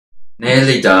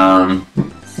Nearly done.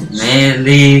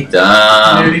 Nearly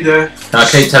done. Nearly there. I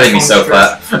keep telling myself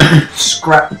that.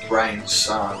 Scrap brain,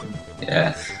 son.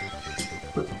 Yeah.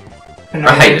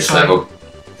 I hate this level.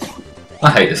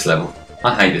 I hate this level.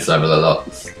 I hate this level a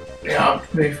lot. Yeah,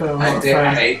 to be fair,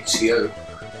 I hate you.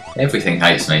 Everything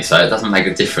hates me, so it doesn't make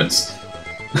a difference.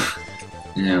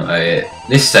 You know,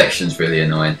 this section's really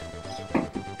annoying.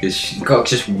 Because you've got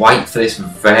to just wait for this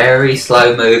very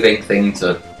slow moving thing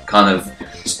to kind of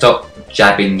stop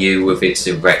jabbing you with its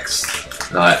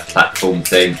erect, like, platform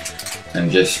thing and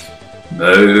just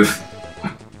move.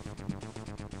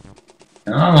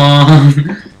 Come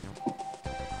on.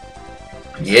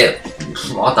 Yeah,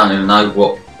 I don't even know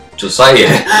what to say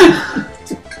yet.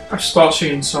 I start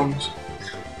singing songs.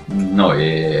 Not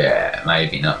yet,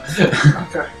 maybe not.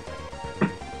 Okay.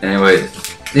 Anyway,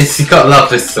 you've got to love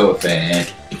this sort of thing.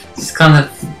 It's kind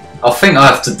of, I think I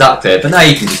have to duck there, but now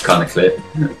you can just kind of clip.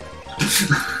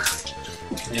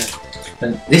 Yeah.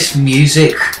 And this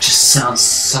music just sounds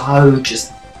so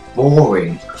just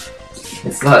boring.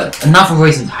 It's like another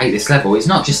reason to hate this level. It's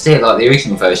not just it, like the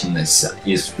original version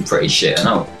is pretty shit and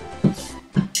all.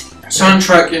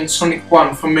 Soundtrack in Sonic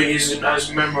 1 for me isn't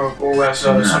as memorable as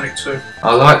Sonic 2.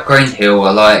 I like Green Hill,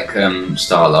 I like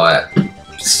Starlight.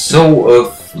 Sort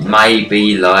of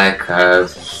maybe like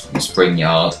Spring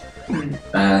Yard.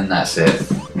 And that's it.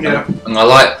 Yeah. And I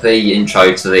like the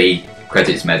intro to the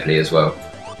credits medley as well.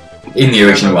 In the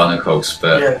original one, of course,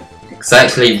 but yeah. they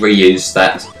actually reused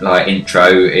that like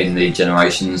intro in the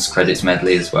Generations credits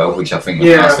medley as well, which I think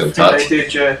was a nice little touch. They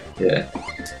did, yeah. Yeah.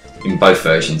 In both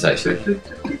versions, actually.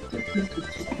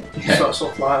 Yeah.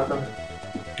 Sort of like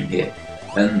that. Yeah.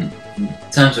 And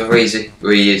in terms of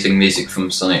reusing music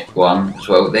from Sonic 1 as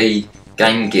well, the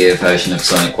Game Gear version of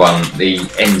Sonic 1, the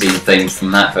ending theme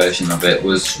from that version of it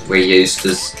was reused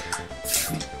as,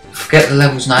 forget the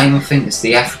level's name, I think it's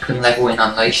the African level in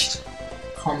Unleashed.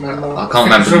 Can't remember. I can't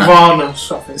remember Savannah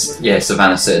something. Yeah,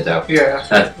 Savannah Citadel. Yeah.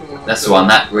 That's the one,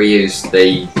 that reused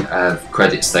the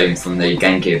credits theme from the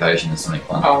Game Gear version of Sonic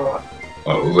 1. Oh, right.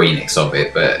 Well, a remix of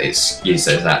it, but it's used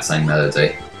as that same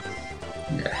melody.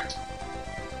 Yeah.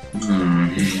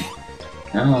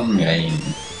 Come on, game.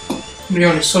 To be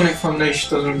honest, Sonic Unleashed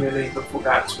doesn't really look all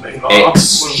that to me. Like,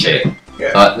 It's shit.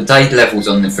 Yeah. Like, the day levels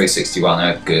on the 361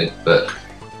 are good, but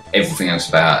everything else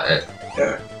about it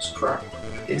Yeah, it's crap.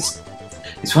 is...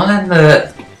 It's one of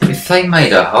the... If they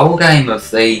made a whole game of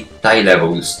the day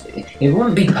levels, it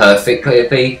wouldn't be perfect, but it'd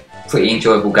be a pretty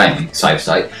enjoyable game, safe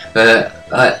state. But,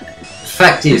 the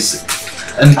fact is,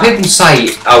 and people say,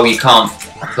 oh, you can't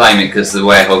claim it because the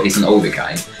Werehog isn't all the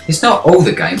game. It's not all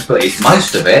the games, but it's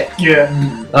most of it. Yeah.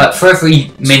 Like, for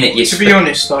every minute you To be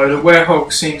honest though, the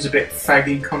Werehog seems a bit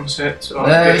faggy concept, like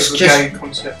a bit of a gay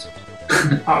concept.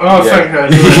 I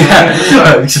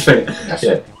think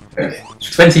yeah.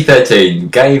 2013,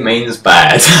 gay means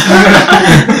bad.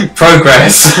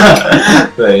 Progress.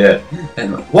 But yeah.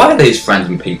 And why are these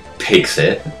random pigs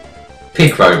here?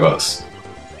 Pig robots.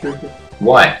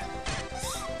 Why?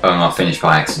 Oh, I finished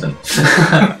by accident.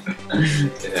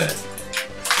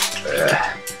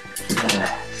 Yeah.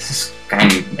 This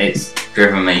game, it's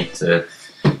driven me to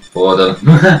boredom.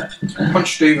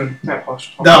 Punch Steven. No.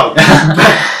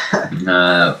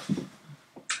 No.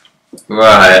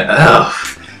 Right.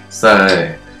 Oh.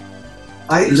 So,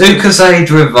 Lucas Age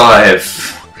Revive.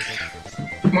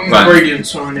 What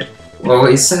ingredients are in it? Well,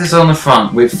 it says on the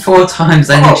front, with 4 times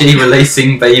energy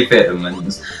releasing B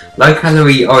vitamins, low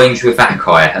calorie orange with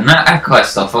acai, and that acai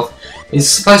stuff is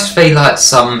supposed to be like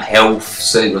some health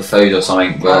superfood or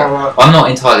something, but I'm not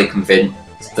entirely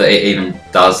convinced that it even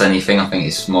does anything. I think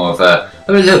it's more of a,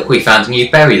 oh look, we found a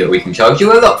new berry that we can charge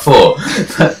you a lot for.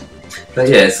 But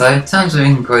yeah, so in terms of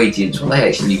ingredients, what they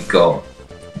actually got,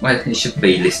 well, it should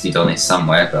be listed on it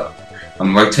somewhere, but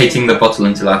I'm rotating the bottle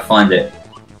until I find it.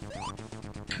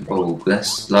 Oh,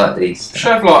 let's like these.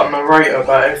 Should have like a narrator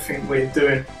about everything we're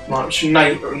doing. Like, should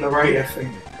Nate or narrator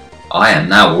thing. I am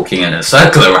now walking in a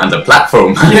circle around a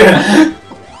platform. Yeah.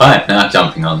 I am now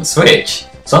jumping on the switch.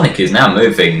 Sonic is now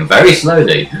moving very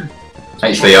slowly.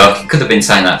 Actually, I could have been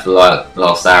saying that for like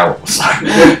last hour or so.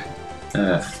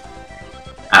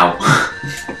 Ow.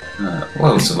 What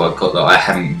else have I got that I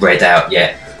haven't read out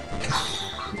yet?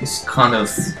 It's kind of...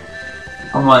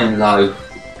 I'm running low.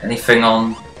 Anything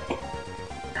on...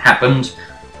 happened?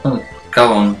 Oh,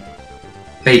 go on.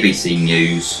 BBC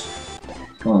News.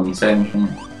 Come on, say anything.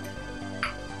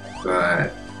 Right.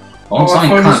 I want something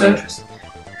kind of interesting.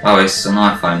 Oh, it's an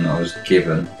iPhone that I was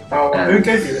given. Oh, who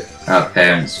gave you it? Our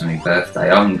parents for my birthday.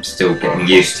 I'm still getting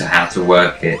used to how to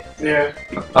work it. Yeah.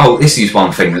 Oh, this is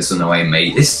one thing that's annoying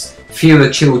me. This fewer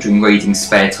children reading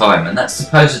spare time, and that's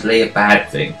supposedly a bad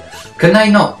thing. Can they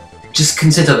not just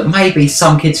consider that maybe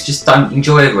some kids just don't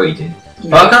enjoy reading? Yeah.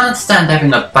 But I can understand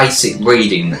having a basic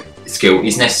reading skill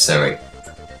is necessary.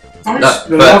 I used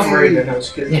to love reading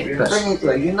as kids. Yeah, but-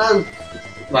 Technically, you know,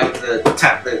 like the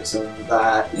tablets and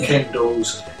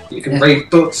Kindles, you can read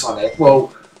books on it.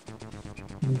 Well,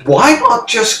 why not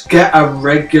just get a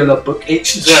regular book?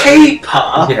 It's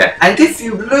cheaper, Yeah. and if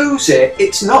you lose it,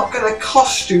 it's not going to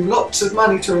cost you lots of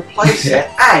money to replace it,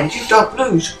 and you don't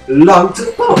lose loads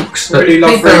of books. I really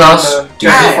love people reading ask- the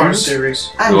Game of Thrones series.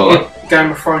 And What?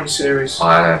 Game of Thrones series.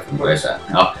 I haven't read that.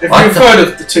 If you've heard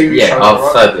of the TV yeah, show, I've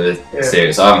right? heard of the Yeah.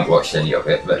 series. I haven't watched any of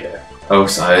it, but Yeah.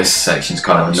 also this section's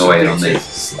kind of It's annoying on addictive.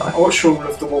 these. Like, I watched all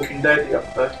of The Walking Dead the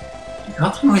other day. I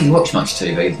don't really watch much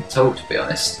TV at all, to be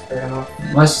honest. Fair enough.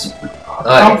 Most,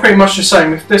 I'm pretty much the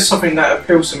same. If there's something that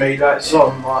appeals to me that's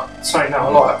on, like something that I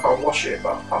like, I'll watch it.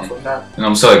 But apart from that, and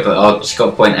I'm sorry, but I've just got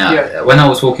to point out, Yeah. when I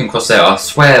was walking across there, I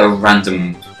swear a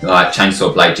random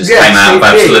chainsaw blade just Yes, came out of it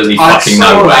did. absolutely I fucking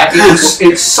saw nowhere. that.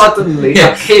 It suddenly Yeah.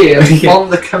 appeared Yeah. on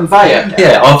the conveyor.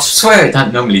 Yeah, I swear it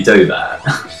don't normally do that.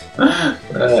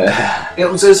 It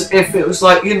was as if it was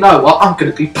like, you know what, I'm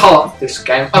going to be part of this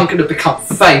game. I'm going to become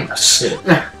famous.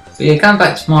 But yeah, going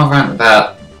back to my rant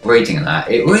about reading and that,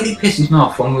 it really pisses me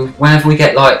off whenever we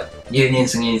get like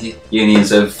unions and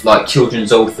unions of like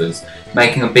children's authors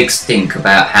making a big stink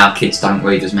about how kids don't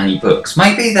read as many books.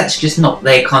 Maybe that's just not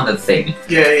their kind of thing.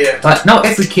 yeah, Like, not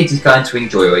every kid is going to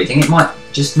enjoy reading. It might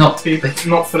just not be.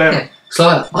 not for them. Yeah. So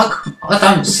I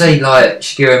don't see like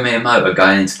Shigeru Miyamoto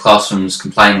going into classrooms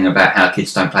complaining about how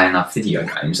kids don't play enough video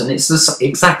games, and it's the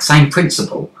exact same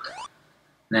principle.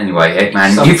 Anyway,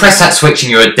 Eggman, you press that switch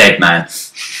and you're a dead man.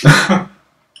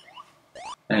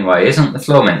 Anyway, isn't the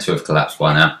floor meant to have collapsed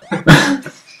by now?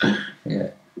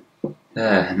 Yeah.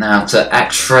 Now to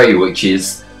Act 3, which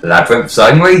is Labyrinth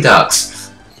Zone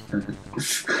Redux.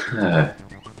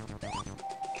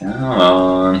 Come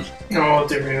on. Oh, I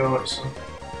didn't really like it.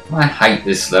 I hate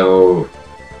this level.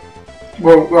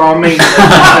 Well, I mean,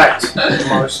 Act the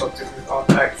most I did with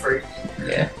Act 3.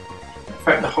 Yeah. In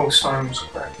fact, the whole time was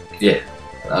crap.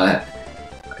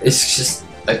 It's just,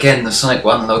 again, the Sonic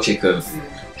 1 logic of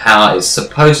how it's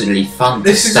supposedly fun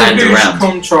This to is a stand huge around.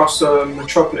 contrast to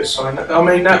Metropolis Zone. I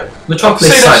mean, that.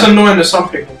 Metropolis See, that's Zone. annoying to some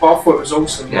people, but I thought it was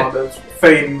awesome. Yeah. Like the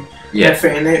theme, Yeah.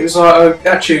 everything. It was like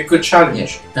actually a good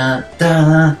challenge. Da,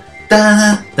 da,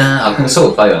 da, da. I can sort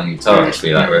of play it on guitar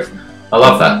actually, that riff. I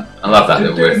love that. I love that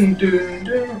little riff.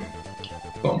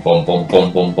 Bom, bom, bom,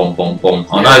 bom, bom, bom, bom, bom.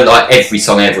 I know like every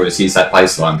song ever has used that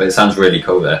bass line, but it sounds really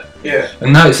cool there. Yeah.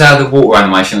 And notice how the water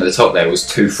animation at the top there was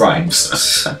 2 frames.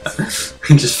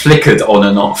 It just flickered on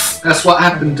and off. That's what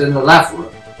happened in the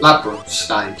labyrinth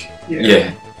stage.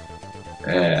 Yeah.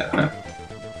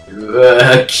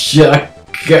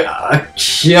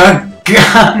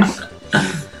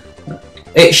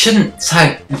 It shouldn't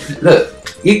take.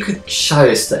 Look, you could show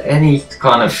this to any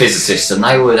kind of physicist and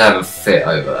they would have a fit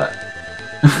over that.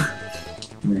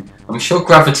 I'm sure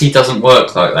gravity doesn't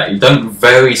work like that. You don't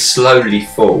very slowly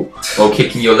fall while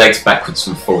kicking your legs backwards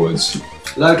and forwards.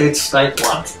 Loaded state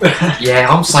 1. Yeah,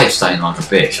 I'm safe staying like a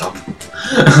bitch.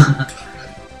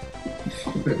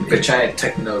 Bitch, I ain't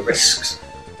taking no risks.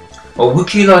 Or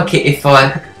would you like it if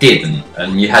I didn't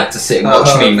and you had to sit and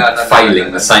watch me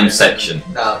failing the same section?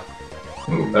 No.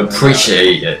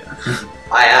 Appreciate it.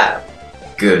 I am.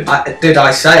 Good. Did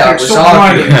I say I was Stop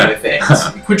arguing whining. with it?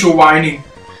 Quit your whining.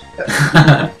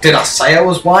 Did I say I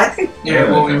was whining? Yeah,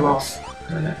 well, you are.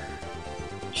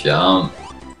 Jump.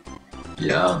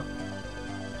 Jump.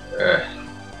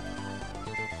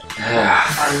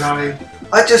 I know.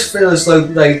 I just feel as though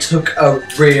they took a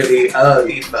really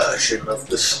early version of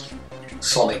the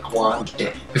Sonic 1.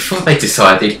 Before they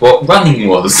decided what running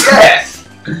was. Yeah!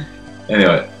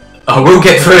 Anyway, I will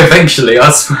get through eventually,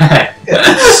 I swear.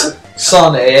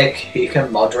 Sonic, he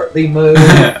can moderately move.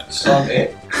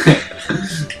 Sonic.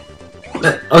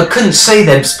 I couldn't see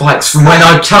them spikes from when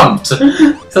I jumped.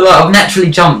 So like, I've naturally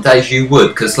jumped as you would,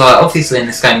 because like obviously in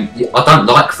this game I don't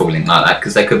like falling like that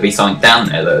because there could be something down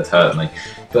there that would hurt me.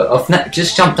 But I've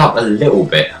just jumped up a little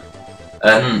bit,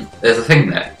 and there's a thing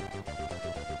there.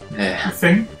 Yeah.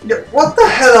 Thing? Yeah, what the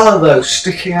hell are those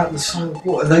sticking out the side?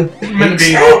 What are they?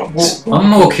 Maybe Insects? I'm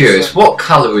more curious. What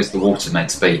colour is the water meant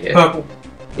to be here? Purple.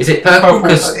 Is it purple? Purple.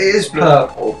 Because It is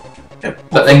purple. Yeah,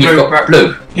 but then you've blue, got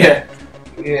blue. Yeah.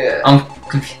 Yeah. I'm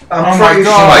confused. I'm Oh my pretty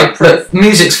God. sure. Wait, look,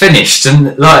 music's finished,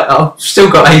 and like I've still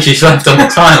got ages left on the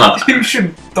timer. You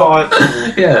should die.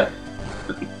 Yeah.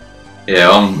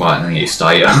 Yeah, I'm right on you,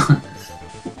 Stater.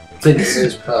 It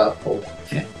is purple.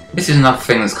 This is another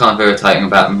thing that's kind of irritating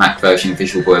about the Mac version of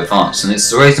Visual Boy Advance, and it's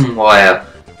the reason why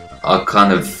I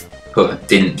kind of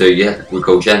didn't do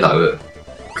Recall Yellow,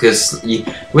 because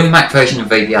with the Mac version of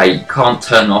VBA you can't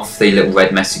turn off the little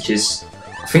red messages.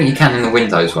 I think you can in the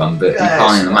Windows one, but you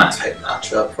can't in the Mac. It's not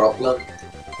too much of a problem.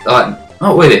 Like,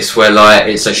 not with this, where like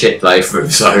it's a shit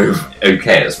playthrough, so who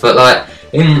cares? But like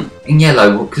in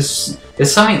Yellow, because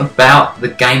there's something about the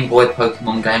Game Boy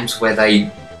Pokemon games where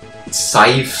they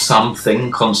save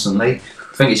something constantly.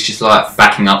 I think it's just like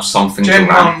backing up something. Gen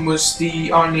 1 was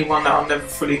the only one that I never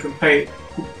fully completed,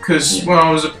 because when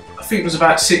I think it was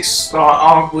about 6,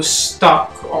 I was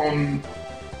stuck on.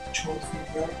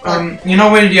 You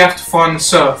know when you have to find the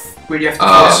surf, where you have to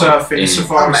find surf in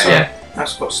Safari Surf. Yeah.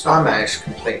 That's got stuck. I managed to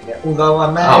complete it, although I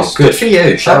managed. Oh, good for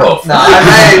you! Show off. No, I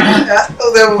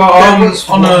managed.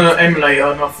 On an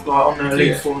emulator, not on the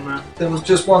Elite format. There was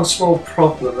just one small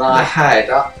problem that I had.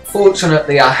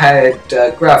 Fortunately, I had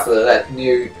Graveler that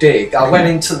knew Dig. I went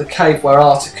into the cave where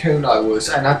Articuno was,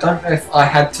 and I don't know if I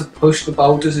had to push the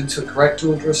boulders into the correct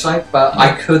order or something, but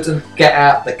I couldn't get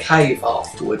out the cave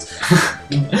afterwards.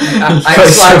 I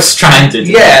was like, stranded.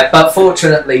 Yeah, but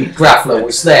fortunately, Graveler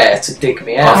was there to dig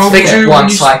me out.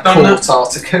 Once I caught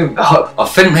Articuno. I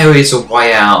think there is a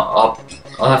way out.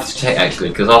 I'll have to check actually,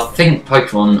 because I think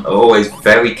Pokemon are always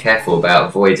very careful about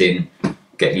avoiding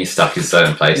getting you stuck in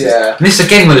certain places. Yeah. And this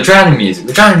again with the drowning music.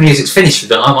 The drowning music's finished,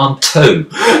 but I'm on 2.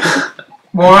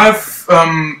 Well,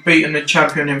 I've beaten the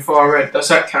champion in Fire Red. Does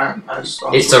that count as?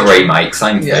 It's a remake,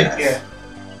 same thing. Yeah.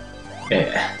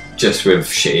 Yeah. Just with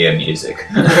shittier music.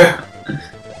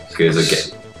 Because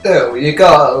again. Still, you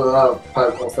got a lot of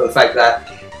Pokemon for the fact that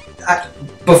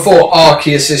before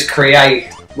Arceus'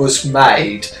 Create was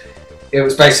made, it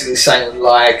was basically saying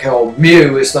like, oh,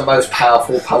 Mew is the most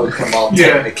powerful Pokemon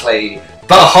technically.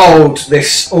 Behold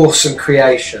this awesome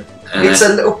creation. And it's a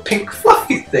little pink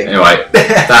fluffy thing. Anyway,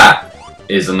 that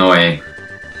is annoying.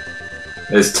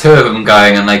 There's 2 of them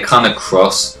going and they kind of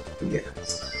cross. Yeah.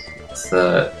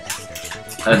 So,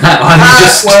 and that one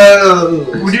just...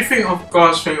 Whoa! What do you think of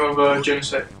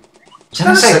Genesect?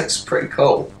 Genesect's pretty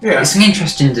cool. Yeah. It's an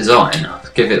interesting design, I'll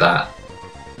give it that.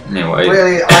 Anyway.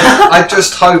 Really, I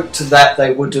just hoped that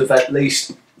they would have at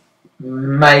least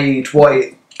made what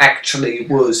it actually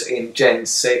was in Gen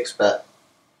 6, but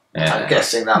I'm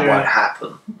guessing that won't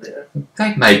happen.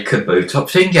 They made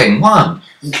Kabutops in Gen 1.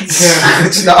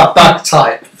 It's not a bug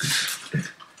type.